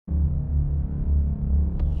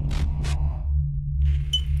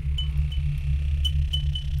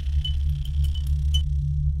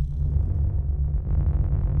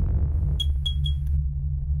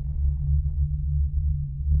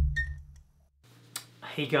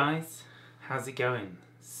Hey guys, how's it going?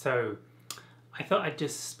 So, I thought I'd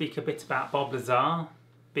just speak a bit about Bob Lazar,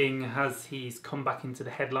 being as he's come back into the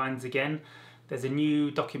headlines again. There's a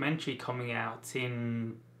new documentary coming out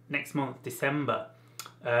in next month, December,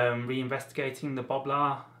 reinvestigating the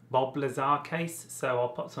Bob Lazar case. So I'll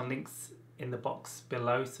put some links in the box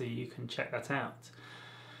below so you can check that out.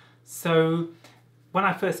 So, when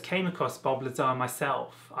I first came across Bob Lazar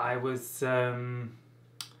myself, I was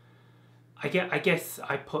I guess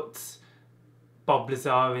I put Bob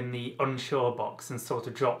Lazar in the unsure box and sort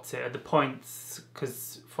of dropped it at the point,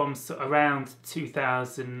 because from around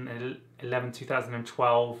 2011,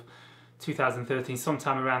 2012, 2013,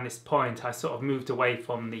 sometime around this point, I sort of moved away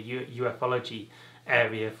from the ufology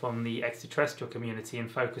area, from the extraterrestrial community, and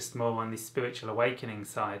focused more on the spiritual awakening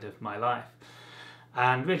side of my life.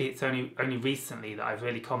 And really it's only recently that I've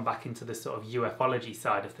really come back into the sort of ufology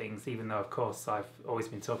side of things, even though of course I've always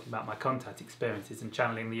been talking about my contact experiences and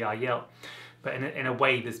channeling the IEL. But in a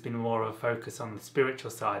way there's been more of a focus on the spiritual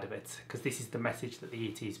side of it, because this is the message that the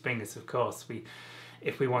ETs bring us. Of course,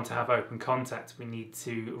 if we want to have open contact, we need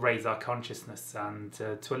to raise our consciousness and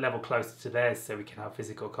to a level closer to theirs so we can have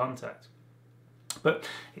physical contact. But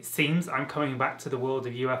it seems I'm coming back to the world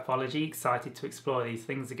of ufology, excited to explore these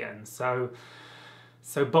things again.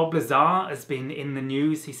 So Bob Lazar has been in the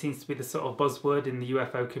news. He seems to be the sort of buzzword in the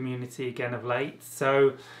UFO community again of late.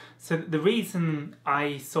 So the reason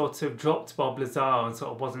I sort of dropped Bob Lazar and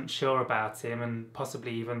sort of wasn't sure about him, and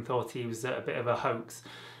possibly even thought he was a bit of a hoax,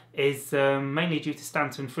 is mainly due to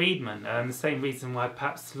Stanton Friedman. The same reason why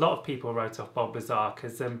perhaps a lot of people wrote off Bob Lazar,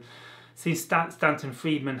 because since Stanton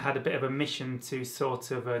Friedman had a bit of a mission to sort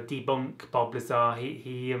of debunk Bob Lazar,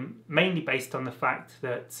 he mainly based on the fact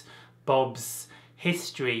that Bob's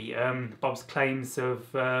history, Bob's claims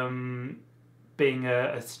of being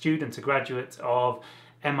a student, a graduate of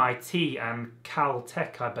MIT and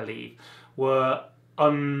Caltech, I believe, no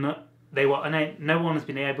one has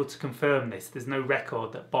been able to confirm this. There's no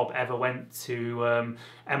record that Bob ever went to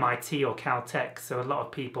MIT or Caltech, so a lot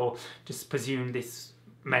of people just presumed this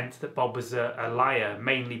meant that Bob was a liar,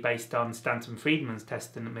 mainly based on Stanton Friedman's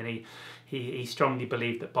testimony. He strongly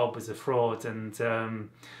believed that Bob was a fraud, and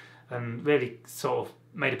really sort of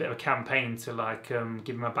made a bit of a campaign to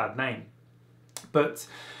give him a bad name. But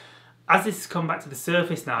as this has come back to the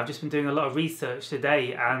surface now, I've just been doing a lot of research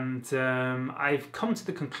today, and I've come to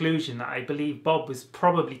the conclusion that I believe Bob was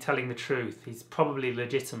probably telling the truth. He's probably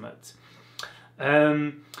legitimate.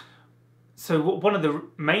 So one of the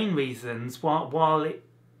main reasons, while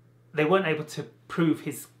they weren't able to prove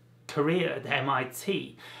his career at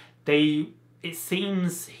MIT, it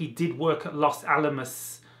seems he did work at Los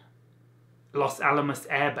Alamos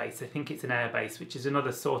Air Base. I think it's an air base, which is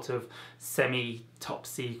another sort of semi-top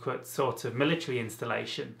secret sort of military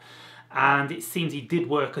installation. And it seems he did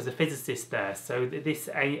work as a physicist there. So this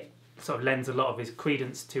sort of lends a lot of his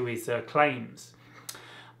credence to his claims.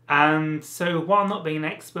 And so while not being an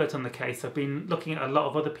expert on the case, I've been looking at a lot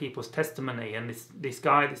of other people's testimony. And this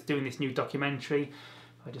guy that's doing this new documentary,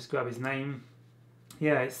 if I just grab his name.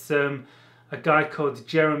 Yeah, it's a guy called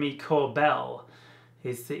Jeremy Corbell.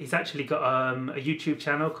 He's actually got a YouTube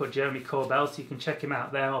channel called Jeremy Corbell, so you can check him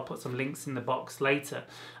out there. I'll put some links in the box later.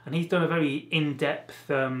 And he's done a very in-depth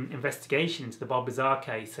investigation into the Bob Lazar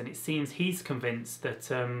case, and it seems he's convinced that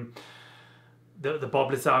the Bob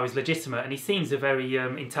Lazar is legitimate, and he seems a very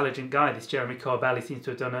intelligent guy, this Jeremy Corbell. He seems to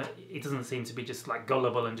have done he doesn't seem to be just like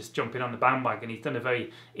gullible and just jumping on the bandwagon. He's done a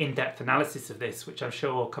very in-depth analysis of this, which I'm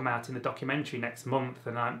sure will come out in the documentary next month,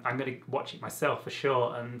 and I'm going to watch it myself for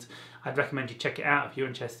sure, and I'd recommend you check it out if you're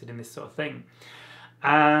interested in this sort of thing.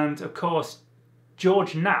 And of course,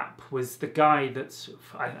 George Knapp was the guy that,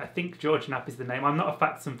 I think George Knapp is the name. I'm not a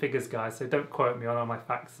facts and figures guy, so don't quote me on all my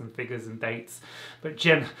facts and figures and dates. But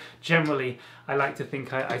generally, I like to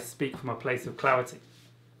think I speak from a place of clarity.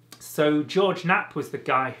 So George Knapp was the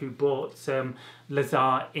guy who brought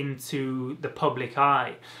Lazar into the public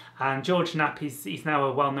eye. And George Knapp, he's now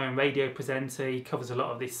a well-known radio presenter. He covers a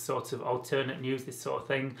lot of this sort of alternate news, this sort of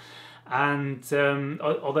thing. And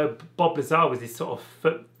although Bob Lazar was his sort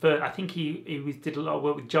of, I think he did a lot of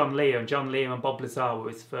work with John Lear, and John Lear and Bob Lazar were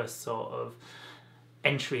his first sort of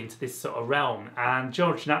entry into this sort of realm. And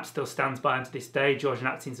George Knapp still stands by him to this day. George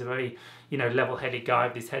Knapp seems a very, level-headed guy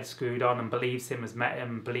with his head screwed on, and believes him, has met him,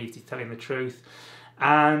 and believes he's telling the truth.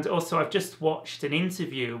 And also, I've just watched an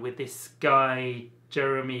interview with this guy,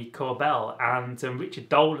 Jeremy Corbell, and Richard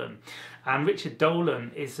Dolan. And Richard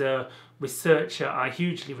Dolan is a researcher I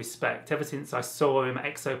hugely respect. Ever since I saw him at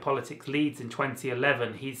Exopolitics Leeds in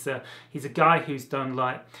 2011, he's a guy who's done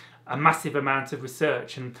like a massive amount of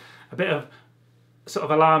research, and a bit of sort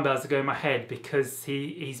of alarm bells are going in my head, because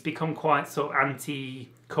he's become quite sort of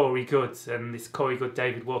anti-Corey Goode and this Corey Goode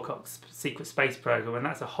David Wilcock's secret space program, and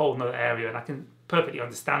that's a whole nother area, and I can perfectly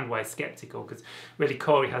understand why he's sceptical, because really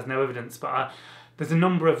Corey has no evidence. But there's a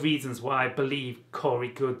number of reasons why I believe Corey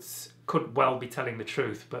Goode could well be telling the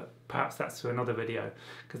truth, but perhaps that's for another video,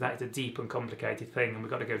 because that is a deep and complicated thing, and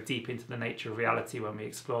we've got to go deep into the nature of reality when we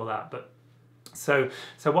explore that. But so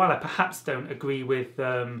while I perhaps don't agree with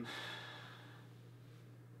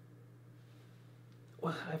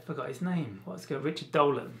well, I forgot his name. What's going? Richard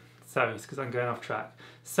Dolan. So it's because I'm going off track.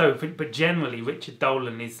 So, but generally, Richard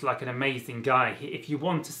Dolan is like an amazing guy. If you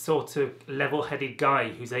want a sort of level-headed guy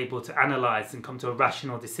who's able to analyse and come to a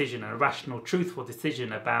rational decision, a rational, truthful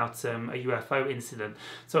decision about a UFO incident,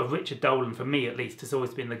 so Richard Dolan, for me at least, has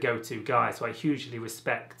always been the go-to guy. So I hugely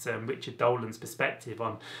respect Richard Dolan's perspective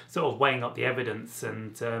on sort of weighing up the evidence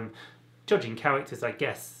and judging characters, I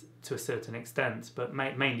guess, to a certain extent, but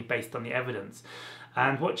mainly based on the evidence.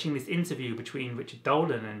 And watching this interview between Richard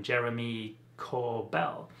Dolan and Jeremy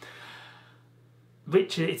Corbell,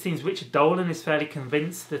 it seems Richard Dolan is fairly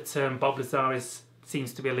convinced that Bob Lazar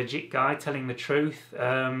seems to be a legit guy telling the truth.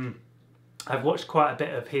 I've watched quite a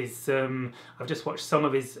bit of his, I've just watched some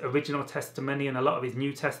of his original testimony and a lot of his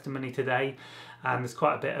new testimony today. And there's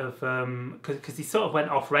quite a bit of, because he sort of went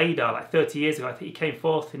off radar like 30 years ago. I think he came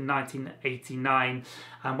forth in 1989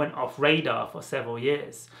 and went off radar for several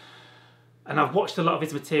years. And I've watched a lot of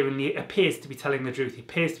his material, and he appears to be telling the truth. He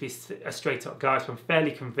appears to be a straight up guy, so I'm fairly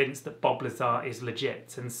convinced that Bob Lazar is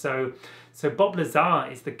legit. And so Bob Lazar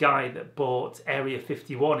is the guy that brought Area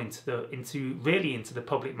 51 into the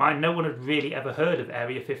public mind. No one had really ever heard of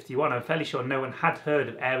Area 51. I'm fairly sure no one had heard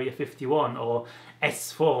of Area 51 or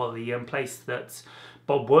S4, the place that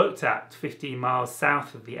Bob worked at 15 miles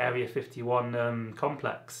south of the Area 51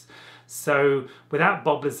 complex. So without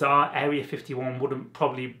Bob Lazar, Area 51 wouldn't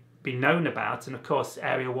probably be known about. And of course,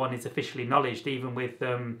 Area 1 is officially acknowledged, even with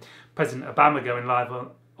President Obama going live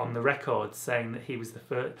on the record saying that he was the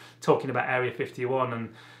first, talking about Area 51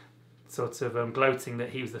 and sort of gloating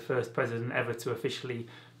that he was the first president ever to officially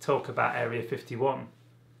talk about Area 51.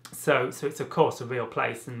 So it's of course a real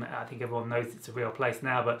place, and I think everyone knows it's a real place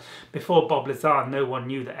now. But before Bob Lazar, no one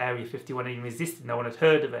knew that Area 51 even existed. No one had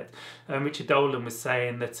heard of it. Richard Dolan was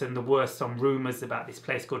saying that there were some rumours about this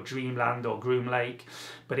place called Dreamland or Groom Lake,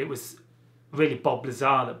 but it was really Bob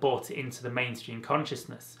Lazar that brought it into the mainstream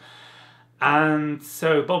consciousness. And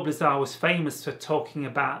so Bob Lazar was famous for talking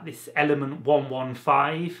about this element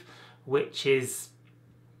 115, which is,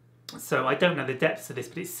 so I don't know the depths of this,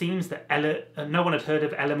 but it seems that no one had heard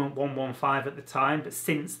of element 115 at the time, but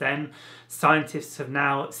since then scientists have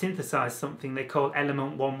now synthesized something they call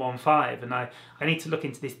element 115, and I need to look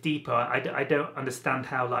into this deeper. I don't understand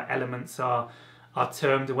how like elements are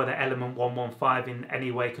termed, or whether element 115 in any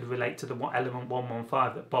way could relate to the element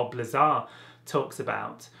 115 that Bob Lazar talks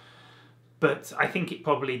about, but I think it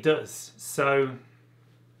probably does. So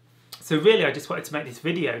really, I just wanted to make this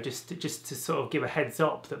video just to sort of give a heads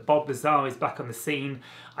up that Bob Lazar is back on the scene.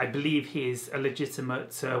 I believe he is a legitimate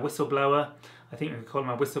whistleblower. I think we can call him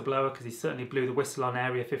a whistleblower because he certainly blew the whistle on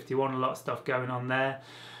Area 51, a lot of stuff going on there.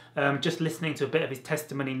 Just listening to a bit of his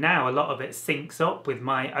testimony now, a lot of it syncs up with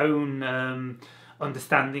my own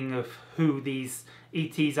understanding of who these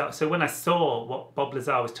ETs are. So when I saw what Bob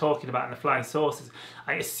Lazar was talking about in the flying saucers,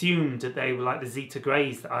 I assumed that they were like the Zeta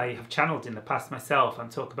Greys that I have channeled in the past myself and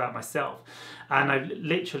talk about myself. And I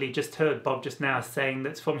literally just heard Bob just now saying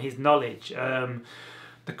that from his knowledge,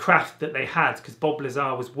 the craft that they had, because Bob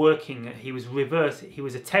Lazar was working, he was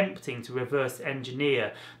attempting to reverse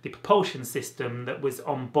engineer the propulsion system that was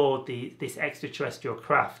on board this extraterrestrial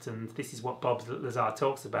craft, and this is what Bob Lazar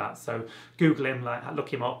talks about. So Google him,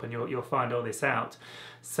 look him up, and you'll find all this out.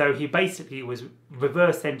 So he basically was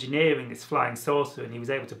reverse engineering this flying saucer, and he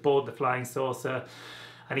was able to board the flying saucer.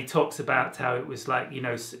 And he talks about how it was like, you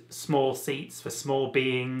know, small seats for small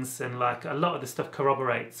beings, and like a lot of the stuff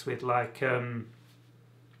corroborates with like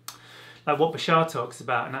what Bashar talks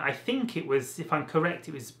about. And I think it was, if I'm correct,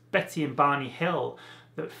 it was Betty and Barney Hill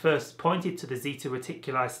that first pointed to the Zeta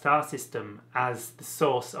Reticuli star system as the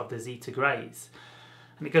source of the Zeta Greys.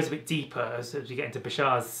 And it goes a bit deeper as you get into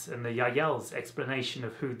Bashar's and the Yayel's explanation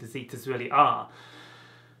of who the Zetas really are.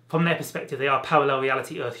 From their perspective, they are parallel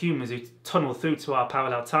reality Earth humans who tunnel through to our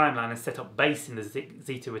parallel timeline and set up base in the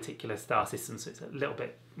Zeta Reticuli star system, so it's a little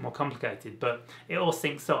bit more complicated, but it all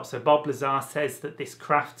syncs up. So Bob Lazar says that this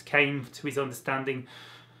craft came to his understanding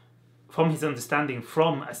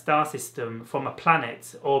from a star system, from a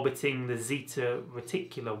planet orbiting the Zeta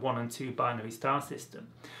Reticuli 1 and 2 binary star system.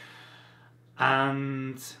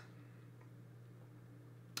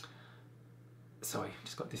 sorry,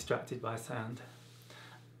 just got distracted by sound.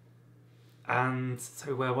 And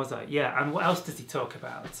so where was I? Yeah, and what else does he talk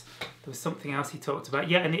about? There was something else he talked about.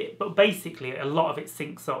 Yeah, but basically a lot of it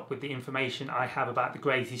syncs up with the information I have about the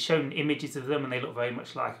greys. He's shown images of them and they look very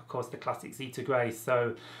much like, of course, the classic Zeta grey.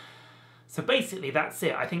 So basically that's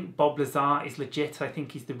it. I think Bob Lazar is legit. I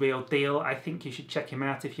think he's the real deal. I think you should check him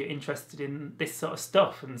out if you're interested in this sort of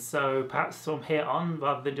stuff. And so perhaps from here on,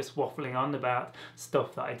 rather than just waffling on about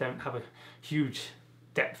stuff that I don't have a huge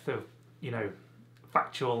depth of, you know,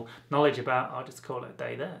 factual knowledge about, I'll just call it a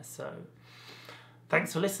day there. So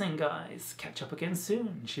thanks for listening, guys. Catch up again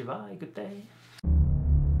soon. Shivai, good day.